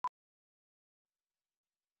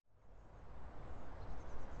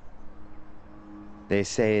They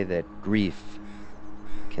say that grief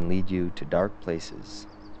can lead you to dark places.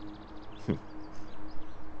 But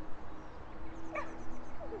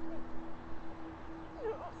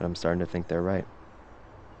I'm starting to think they're right.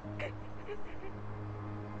 This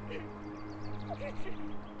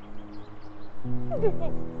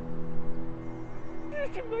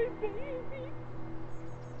is my baby.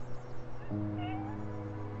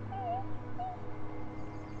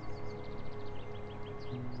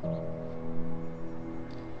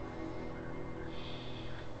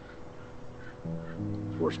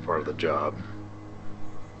 Worst part of the job.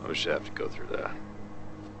 I wish I have to go through that.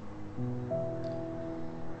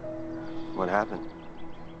 What happened?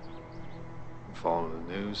 I'm following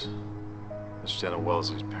the news. It's Jenna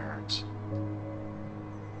Wellesley's parents.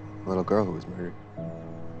 A little girl who was murdered.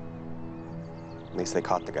 At least they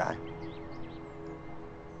caught the guy.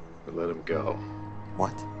 But let him go.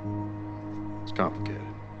 What? It's complicated.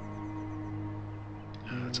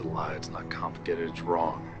 It's a lie. It's not complicated. It's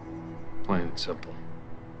wrong. Plain and simple.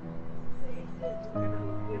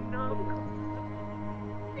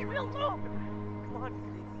 Be real low. Come on.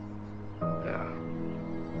 Yeah.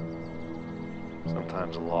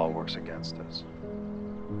 Sometimes the law works against us.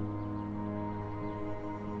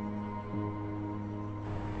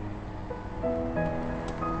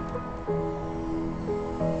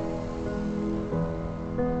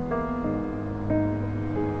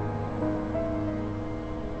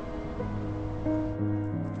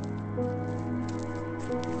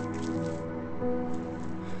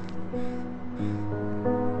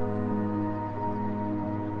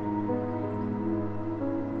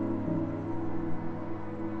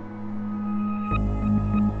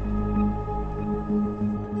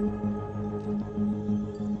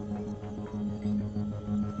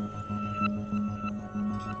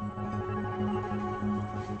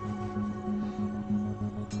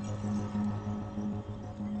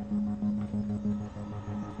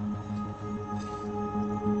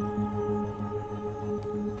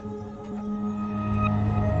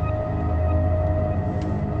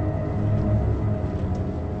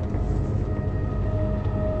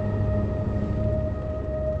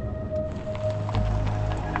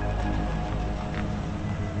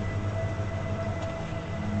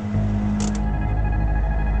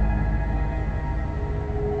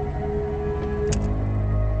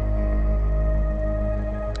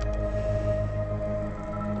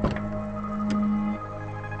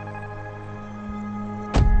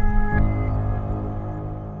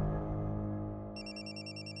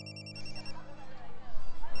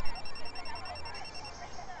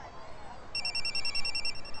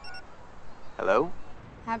 Hello?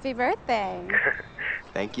 Happy birthday.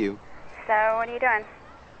 Thank you. So, what are you doing?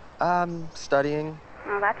 Studying.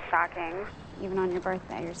 Oh, that's shocking. Even on your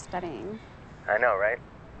birthday, you're studying. I know, right?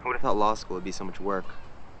 Who would have thought law school would be so much work?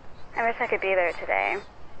 I wish I could be there today.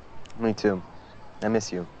 Me too. I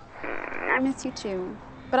miss you. I miss you too.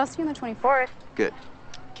 But I'll see you on the 24th. Good.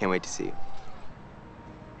 Can't wait to see you.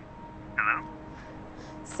 Hello?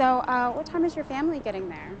 So, what time is your family getting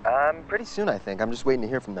there? Pretty soon, I think. I'm just waiting to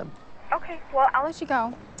hear from them. Okay, well, I'll let you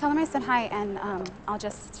go. Tell them I said hi, and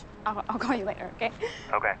I'll call you later, okay?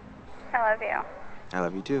 Okay. I love you. I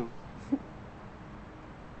love you too.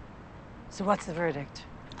 So what's the verdict?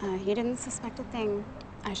 You didn't suspect a thing.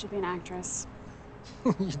 I should be an actress.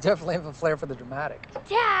 You definitely have a flair for the dramatic.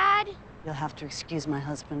 Dad! You'll have to excuse my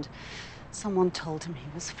husband. Someone told him he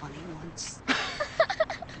was funny once.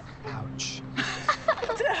 Ouch.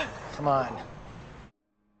 Come on.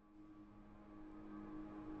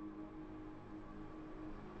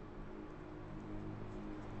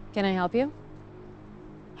 Can I help you?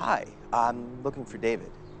 Hi. I'm looking for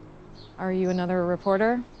David. Are you another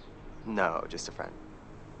reporter? No, just a friend.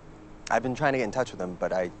 I've been trying to get in touch with him,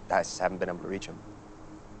 but I just haven't been able to reach him.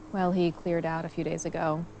 Well, he cleared out a few days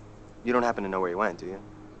ago. You don't happen to know where he went, do you?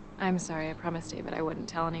 I'm sorry, I promised David I wouldn't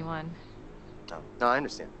tell anyone. No. No, I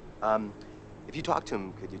understand. If you talk to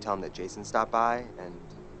him, could you tell him that Jason stopped by? And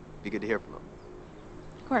it'd be good to hear from him.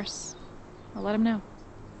 Of course. I'll let him know.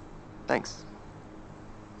 Thanks.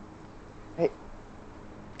 Hey,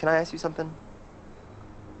 can I ask you something?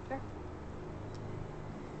 Sure.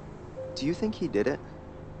 Do you think he did it?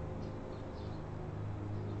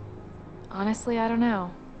 Honestly, I don't know.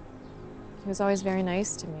 He was always very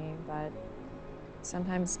nice to me, but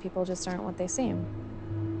sometimes people just aren't what they seem.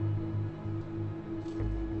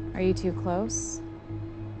 Are you too close?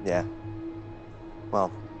 Yeah.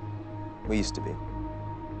 Well, we used to be.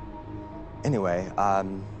 Anyway, I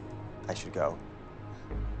should go.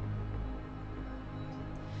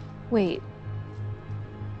 Wait.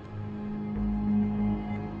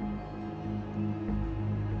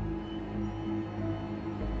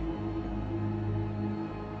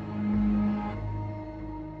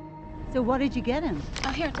 So what did you get him? Oh,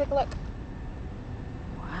 here, take a look.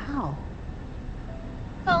 Wow.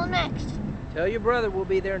 Call him next. Tell your brother we'll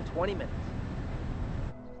be there in 20 minutes.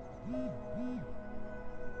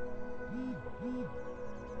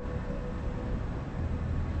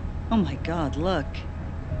 Oh my God, look.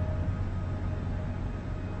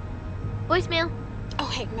 Voicemail. Oh,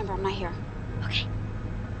 hey, remember, I'm not here. Okay.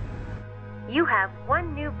 You have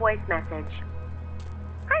one new voice message.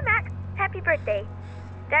 Hi, Max. Happy birthday.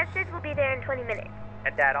 Dad says we'll be there in 20 minutes.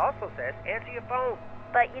 And Dad also says, answer your phone.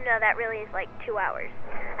 But you know that really is like 2 hours.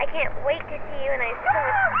 I can't wait to see you, and I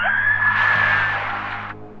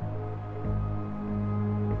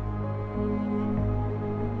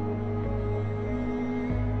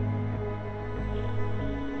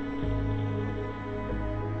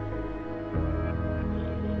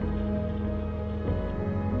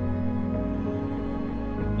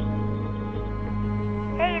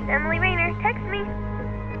Hey, it's Emily Rayner. Text me.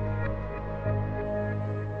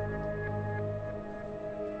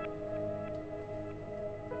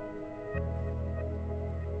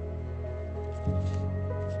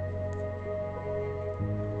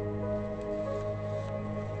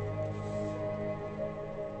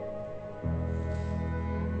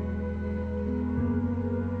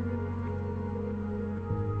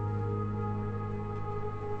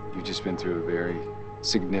 You've just been through a very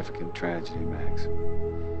significant tragedy, Max.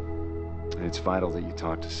 And it's vital that you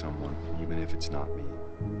talk to someone, even if it's not me.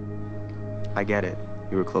 I get it.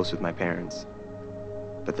 You were close with my parents.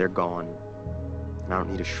 But they're gone. And I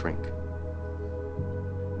don't need a shrink.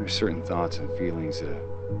 There's certain thoughts and feelings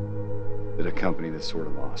that accompany this sort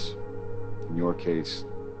of loss. In your case,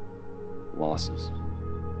 losses.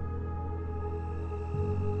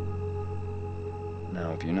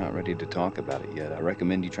 Now, if you're not ready to talk about it yet, I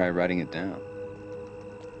recommend you try writing it down.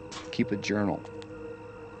 Keep a journal.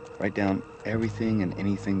 Write down everything and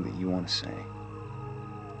anything that you want to say.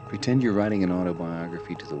 Pretend you're writing an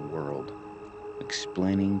autobiography to the world,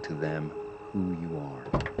 explaining to them who you are.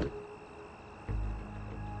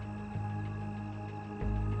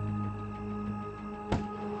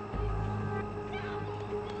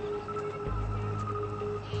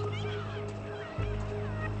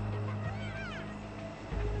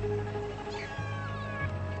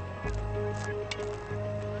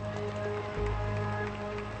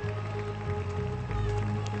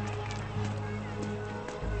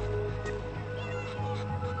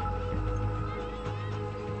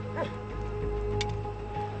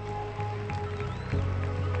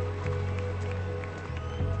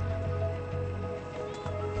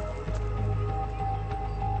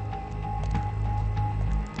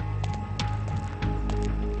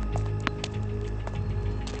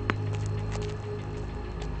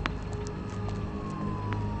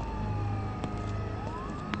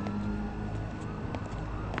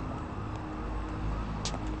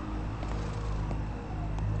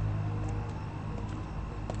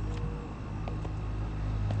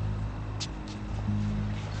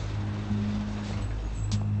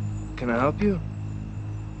 Can I help you?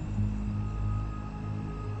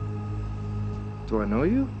 Do I know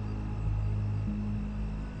you?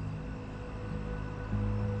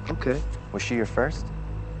 Okay. Was she your first?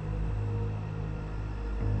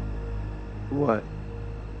 What?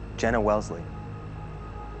 Jenna Wellesley.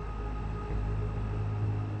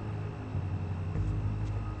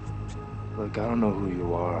 Look, I don't know who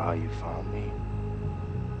you are or how you found me.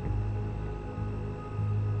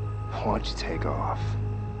 Why don't you take off?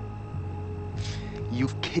 You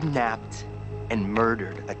kidnapped and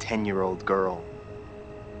murdered a 10-year-old girl.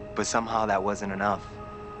 But somehow that wasn't enough.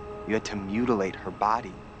 You had to mutilate her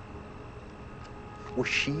body. Was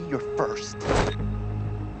she your first?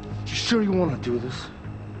 You sure you want to do this?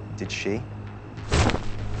 Did she?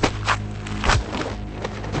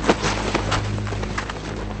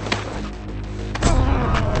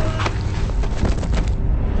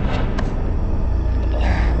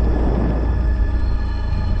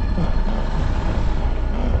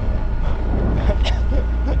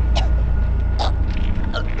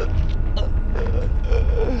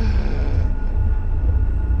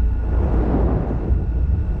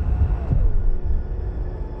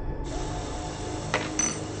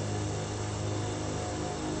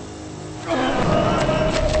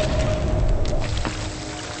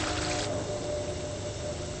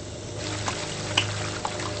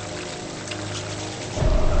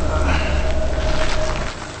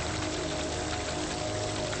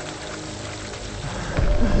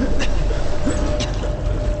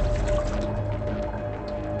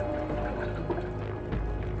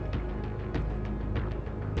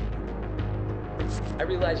 I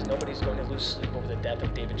realize nobody's going to lose sleep over the death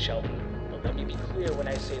of David Shelby, but Let me be clear when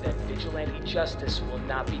I say that vigilante justice will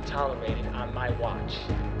not be tolerated on my watch.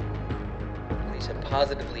 Police have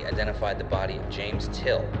positively identified the body of James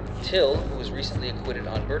Till. Till, who was recently acquitted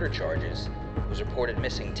on murder charges, was reported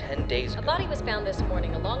missing 10 days ago. A body was found this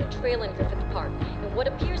morning along a trail in Griffith Park in what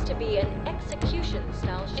appears to be an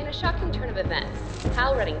execution-style shooting. In a shocking turn of events,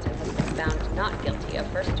 Hal Reddington has been found not guilty of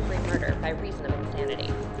first-degree murder by reason of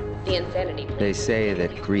insanity. The insanity plea. They say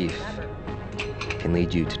that grief can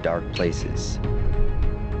lead you to dark places.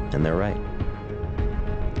 And they're right.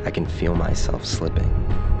 I can feel myself slipping.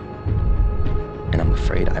 And I'm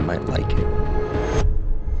afraid I might like it.